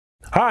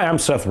Hi, I'm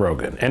Seth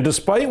Rogen, and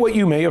despite what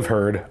you may have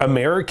heard,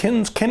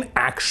 Americans can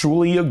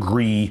actually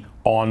agree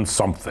on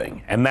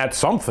something, and that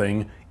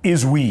something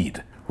is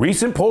weed.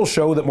 Recent polls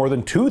show that more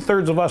than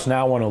 2/3 of us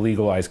now want to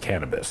legalize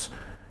cannabis.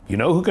 You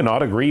know who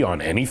cannot agree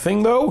on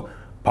anything, though?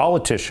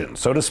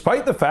 Politicians. So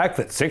despite the fact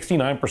that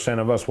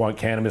 69% of us want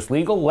cannabis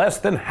legal, less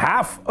than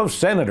half of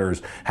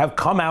senators have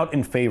come out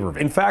in favor of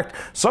it. In fact,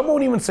 some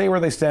won't even say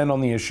where they stand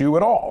on the issue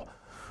at all.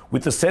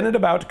 With the Senate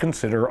about to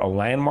consider a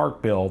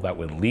landmark bill that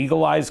would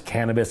legalize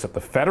cannabis at the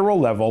federal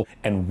level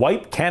and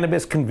wipe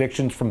cannabis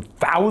convictions from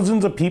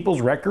thousands of people's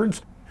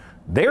records,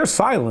 their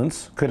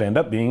silence could end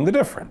up being the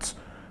difference.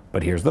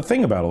 But here's the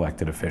thing about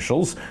elected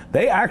officials.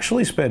 They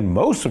actually spend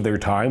most of their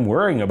time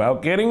worrying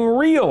about getting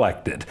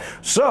re-elected.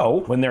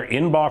 So when their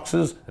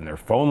inboxes and their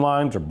phone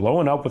lines are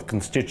blowing up with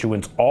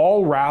constituents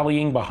all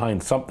rallying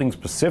behind something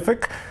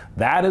specific,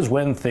 that is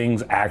when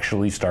things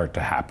actually start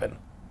to happen.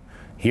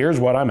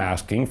 Here's what I'm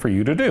asking for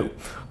you to do.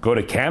 Go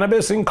to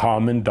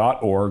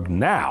cannabisincommon.org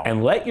now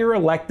and let your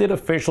elected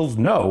officials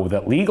know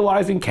that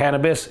legalizing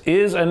cannabis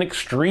is an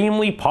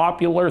extremely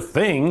popular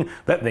thing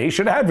that they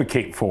should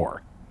advocate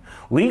for.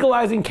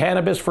 Legalizing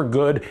cannabis for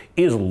good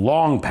is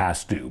long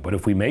past due, but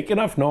if we make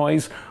enough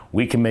noise,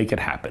 we can make it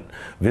happen.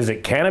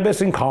 Visit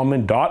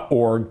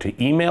cannabisincommon.org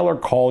to email or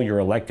call your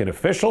elected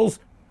officials.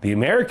 The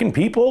American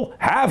people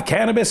have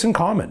cannabis in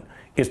common.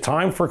 It's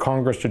time for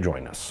Congress to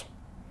join us.